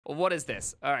What is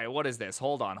this? All right, what is this?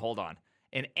 Hold on.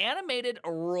 An animated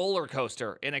roller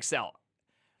coaster in Excel.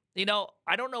 You know,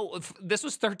 I don't know if this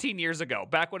was 13 years ago,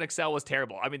 back when Excel was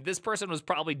terrible. I mean, this person was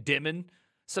probably dimming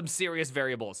some serious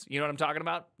variables. You know what I'm talking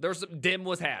about? There's some dim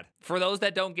was had. For those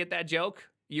that don't get that joke,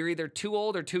 you're either too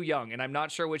old or too young, and I'm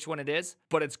not sure which one it is,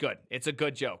 but it's good. It's a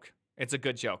good joke. It's a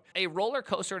good joke. A roller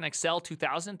coaster in Excel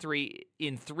 2003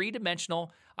 in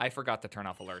three-dimensional. I forgot to turn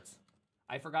off alerts.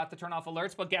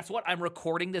 But guess what? I'm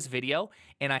recording this video,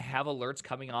 and I have alerts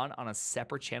coming on a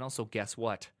separate channel, so guess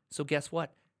what?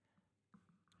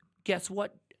 Guess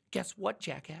what,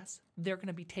 jackass? They're going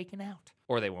to be taken out.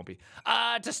 Or they won't be.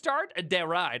 To start the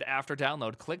ride after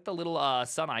download, click the little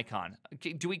sun icon.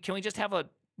 Can we just have a...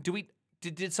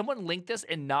 Did someone link this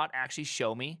and not actually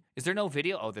show me? Is there no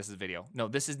video? Oh, this is video. No,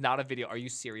 this is not a video. Are you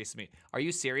serious to me? Are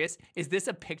you serious? Is this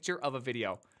a picture of a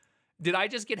video? Did I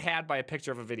just get had by a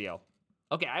picture of a video?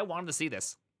 Okay, I wanted to see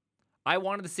this. I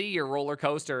wanted to see your roller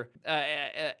coaster,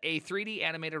 a 3D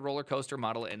animated roller coaster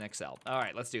model in Excel. All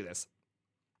right, let's do this.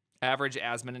 Average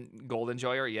Asmin Gold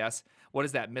Enjoyer, yes. What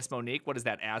is that, Miss Monique? What is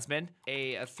that, Asmin?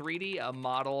 A 3D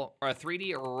model, or a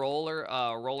 3D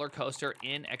roller coaster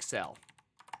in Excel.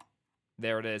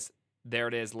 There it is. There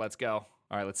it is. Let's go.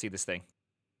 All right, let's see this thing.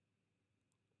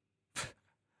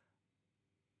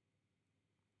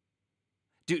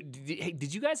 Hey,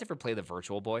 did you guys ever play the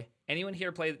Virtual Boy? Anyone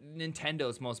here play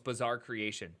Nintendo's most bizarre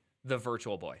creation, the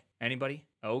Virtual Boy? Anybody?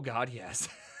 Oh, God, yes.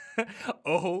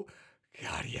 Oh,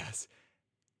 God, yes.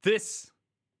 This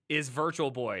is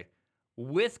Virtual Boy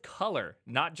with color,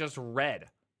 not just red.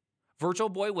 Virtual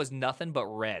Boy was nothing but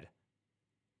red.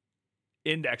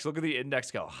 Index, look at the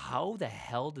index go. How the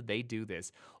hell did they do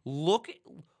this? Look,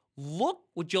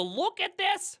 would you look at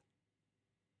this?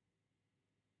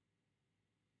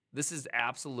 This is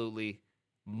absolutely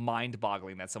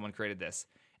mind-boggling that someone created this.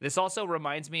 This also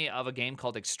reminds me of a game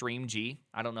called Extreme G.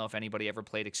 I don't know if anybody ever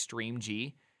played Extreme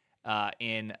G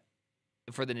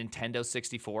for the Nintendo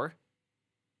 64.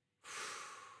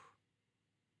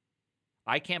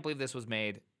 I can't believe this was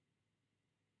made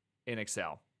in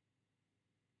Excel.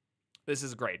 This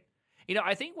is great. You know,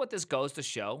 I think what this goes to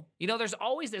show, you know, there's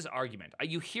always this argument.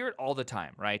 You hear it all the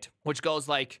time, right? Which goes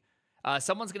like,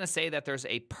 someone's going to say that there's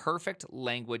a perfect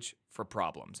language for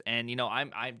problems. And, you know,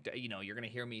 you know, you're going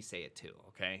to hear me say it too,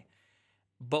 okay?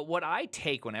 But what I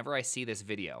take whenever I see this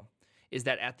video is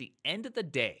that at the end of the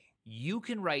day, you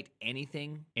can write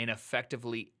anything in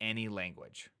effectively any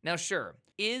language. Now, sure,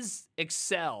 is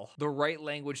Excel the right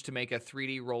language to make a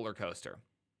 3D roller coaster?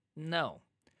 No.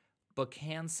 But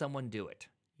can someone do it?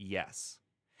 Yes.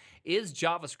 Is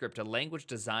JavaScript a language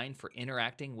designed for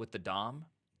interacting with the DOM?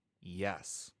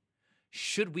 Yes.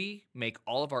 Should we make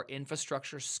all of our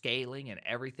infrastructure scaling and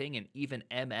everything and even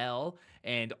ML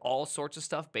and all sorts of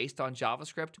stuff based on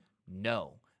JavaScript?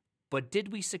 No. But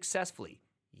did we successfully?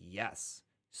 Yes.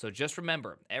 So just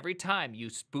remember, every time you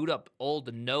boot up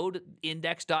old node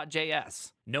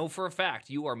index.js, know for a fact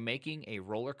you are making a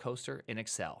roller coaster in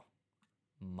Excel.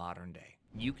 Modern day.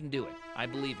 You can do it. I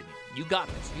believe in you. You got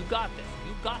this. You got this.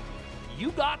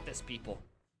 You got this, people.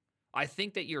 I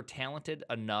think that you're talented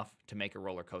enough to make a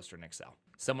roller coaster in Excel.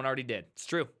 Someone already did. It's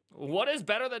true. What is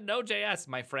better than Node.js,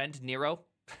 my friend Nero?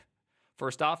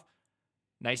 First off,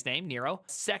 nice name, Nero.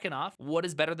 Second off, what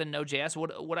is better than Node.js?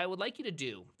 What I would like you to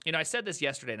do, you know, I said this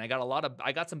yesterday, and I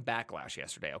got some backlash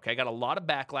yesterday. Okay, I got a lot of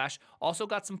backlash. Also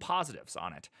got some positives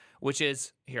on it, which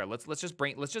is here. Let's just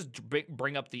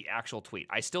bring up the actual tweet.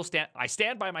 I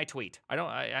stand by my tweet.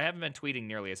 I haven't been tweeting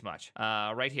nearly as much.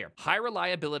 Right here, high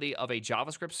reliability of a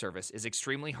JavaScript service is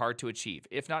extremely hard to achieve,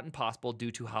 if not impossible,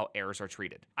 due to how errors are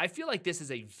treated. I feel like this is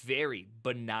a very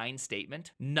benign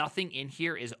statement. Nothing in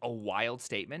here is a wild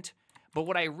statement. But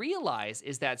what I realize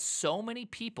is that so many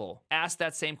people ask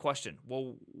that same question.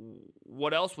 Well,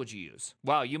 what else would you use?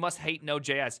 Wow, you must hate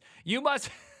Node.js. You must...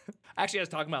 Actually, I was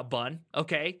talking about Bun,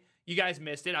 okay? You guys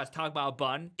missed it. I was talking about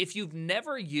Bun. If you've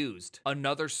never used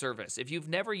another service, if you've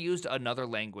never used another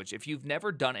language, if you've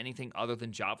never done anything other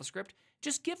than JavaScript,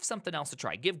 just give something else a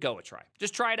try. Give Go a try.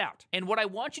 Just try it out. And what I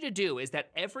want you to do is that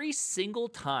every single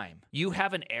time you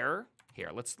have an error...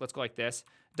 Here, let's go like this.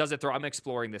 Does it throw? I'm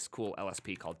exploring this cool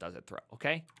LSP called Does It Throw,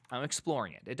 okay? I'm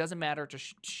exploring it. It doesn't matter.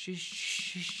 Just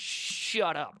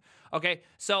shut up. Okay,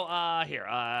 so here,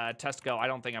 test go. I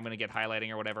don't think I'm going to get highlighting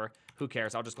or whatever. Who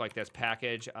cares? I'll just go like this.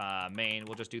 Package, main.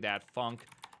 We'll just do that. Func,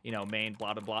 you know, main,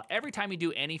 blah, blah, blah. Every time you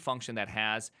do any function that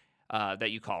has,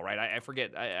 that you call, right? I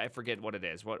forget what it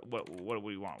is. What do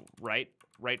we want, right?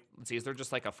 Right, let's see, is there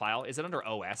just like a file? Is it under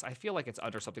OS? I feel like it's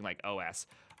under something like OS.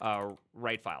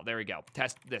 Right file, there we go.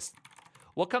 Test this.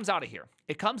 What comes out of here?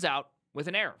 It comes out with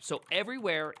an error. So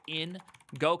everywhere in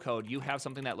Go code, you have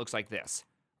something that looks like this,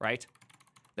 right?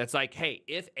 That's like, hey,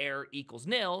 if error equals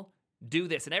nil, do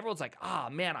this. And everyone's like, ah,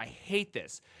 man, I hate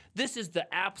this. This is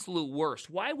the absolute worst.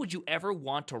 Why would you ever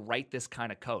want to write this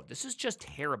kind of code? This is just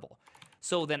terrible.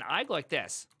 So then I go like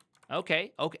this.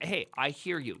 Okay, hey, I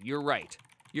hear you. You're right.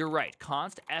 You're right.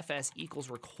 Const fs equals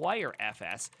require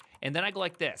fs. And then I go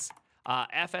like this.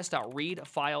 fs.read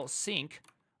file sync,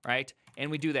 right?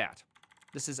 And we do that.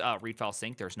 This is read file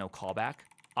sync. There's no callback.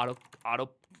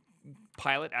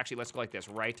 Autopilot. Actually, let's go like this.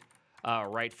 Write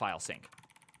file sync.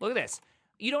 Look at this.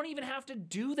 You don't even have to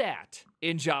do that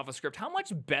in JavaScript. How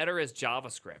much better is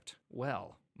JavaScript?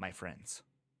 Well, my friends.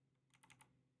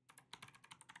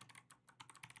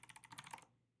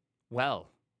 Well,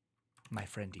 my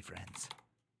friendy friends.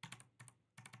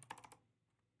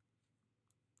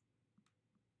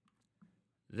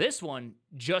 This one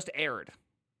just errored.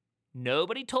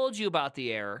 Nobody told you about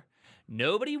the error.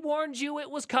 Nobody warned you it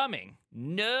was coming.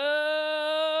 Nobody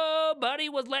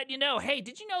was letting you know, hey,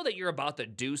 did you know that you're about to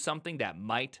do something that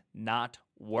might not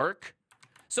work?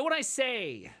 So when I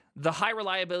say the high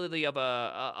reliability of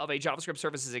a JavaScript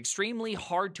service is extremely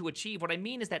hard to achieve, what I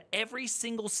mean is that every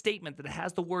single statement that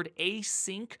has the word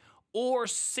async or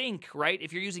sync, right?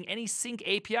 If you're using any sync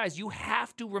APIs, you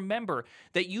have to remember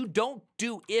that you don't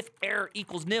do if error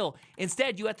equals nil.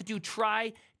 Instead, you have to do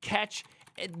try, catch,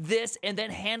 this, and then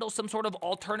handle some sort of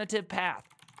alternative path.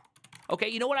 Okay,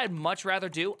 you know what I'd much rather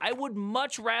do? I would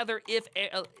much rather if...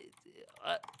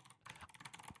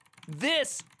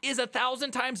 this is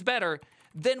 1,000 times better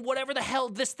than whatever the hell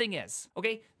this thing is.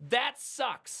 Okay, that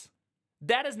sucks.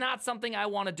 That is not something I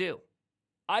want to do.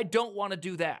 I don't want to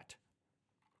do that.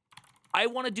 I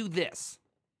want to do this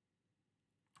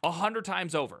 100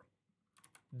 times over.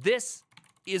 This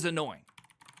is annoying.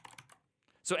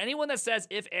 So anyone that says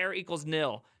if error equals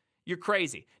nil, you're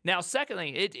crazy. Now,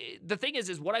 secondly, the thing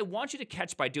is what I want you to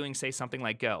catch by doing, say, something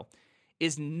like Go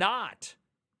is not,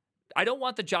 I don't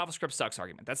want the JavaScript sucks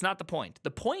argument. That's not the point.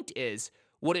 The point is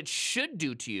what it should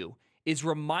do to you is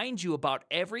remind you about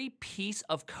every piece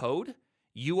of code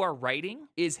you are writing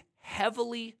is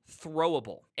heavily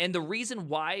throwable. And the reason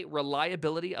why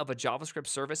reliability of a JavaScript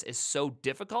service is so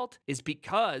difficult is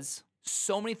because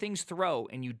so many things throw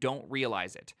and you don't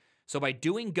realize it. So by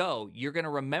doing Go, you're going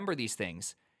to remember these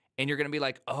things and you're going to be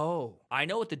like, oh, I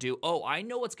know what to do. Oh, I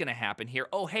know what's going to happen here.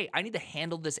 Oh, hey, I need to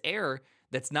handle this error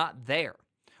that's not there.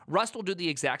 Rust will do the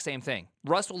exact same thing.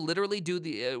 Rust will literally do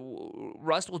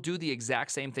the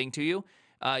exact same thing to you.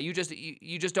 You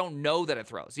just don't know that it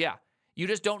throws. Yeah. You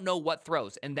just don't know what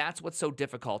throws, and that's what's so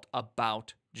difficult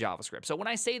about JavaScript. So when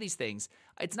I say these things,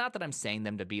 it's not that I'm saying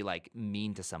them to be like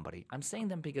mean to somebody. I'm saying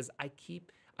them because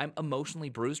I'm emotionally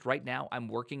bruised right now. I'm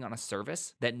working on a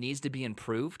service that needs to be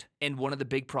improved, and one of the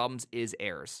big problems is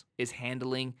errors, is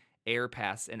handling error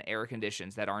paths and error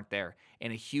conditions that aren't there.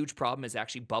 And a huge problem is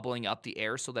actually bubbling up the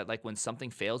error so that like when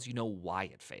something fails, you know why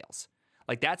it fails.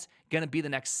 Like that's going to be the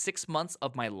next 6 months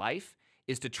of my life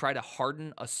is to try to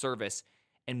harden a service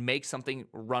and make something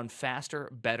run faster,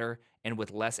 better, and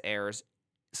with less errors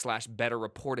 / better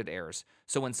reported errors.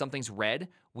 So when something's red,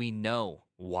 we know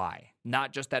why.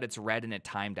 Not just that it's red and it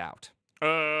timed out.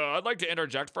 I'd like to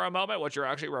interject for a moment what you're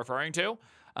actually referring to.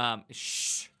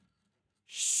 Shh.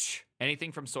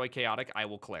 Anything from Soy Chaotic, I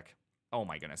will click. Oh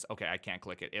my goodness. Okay, I can't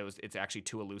click it. It's actually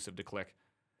too elusive to click.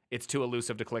 It's too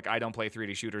elusive to click. I don't play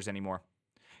 3D shooters anymore.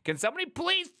 Can somebody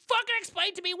please fucking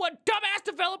explain to me what dumbass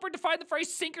developer defined the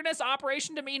phrase synchronous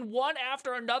operation to mean one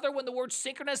after another when the word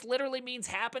synchronous literally means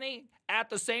happening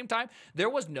at the same time? There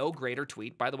was no greater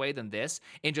tweet, by the way, than this,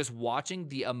 in just watching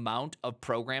the amount of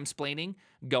program splaining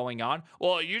going on.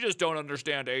 Well, you just don't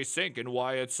understand async and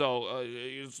why it's so,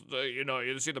 you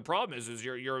see, the problem is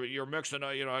you're mixing,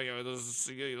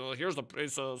 here's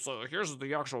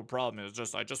the actual problem. It's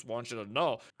just, I just want you to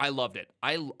know. I loved it.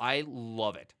 I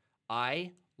love it.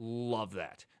 I love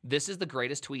that. This is the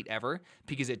greatest tweet ever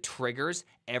because it triggers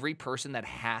every person that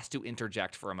has to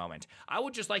interject for a moment. I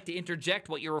would just like to interject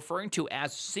what you're referring to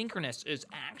as synchronous is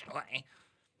actually...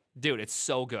 Dude, it's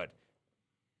so good.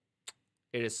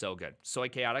 It is so good. Soy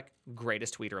Chaotic,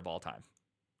 greatest tweeter of all time.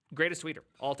 Greatest tweeter,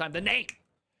 all time. The name!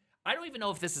 I don't even know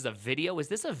if this is a video. Is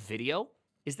this a video?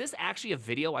 Is this actually a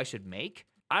video I should make?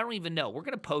 I don't even know. We're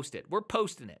going to post it. We're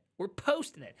posting it. We're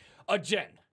posting it. Again.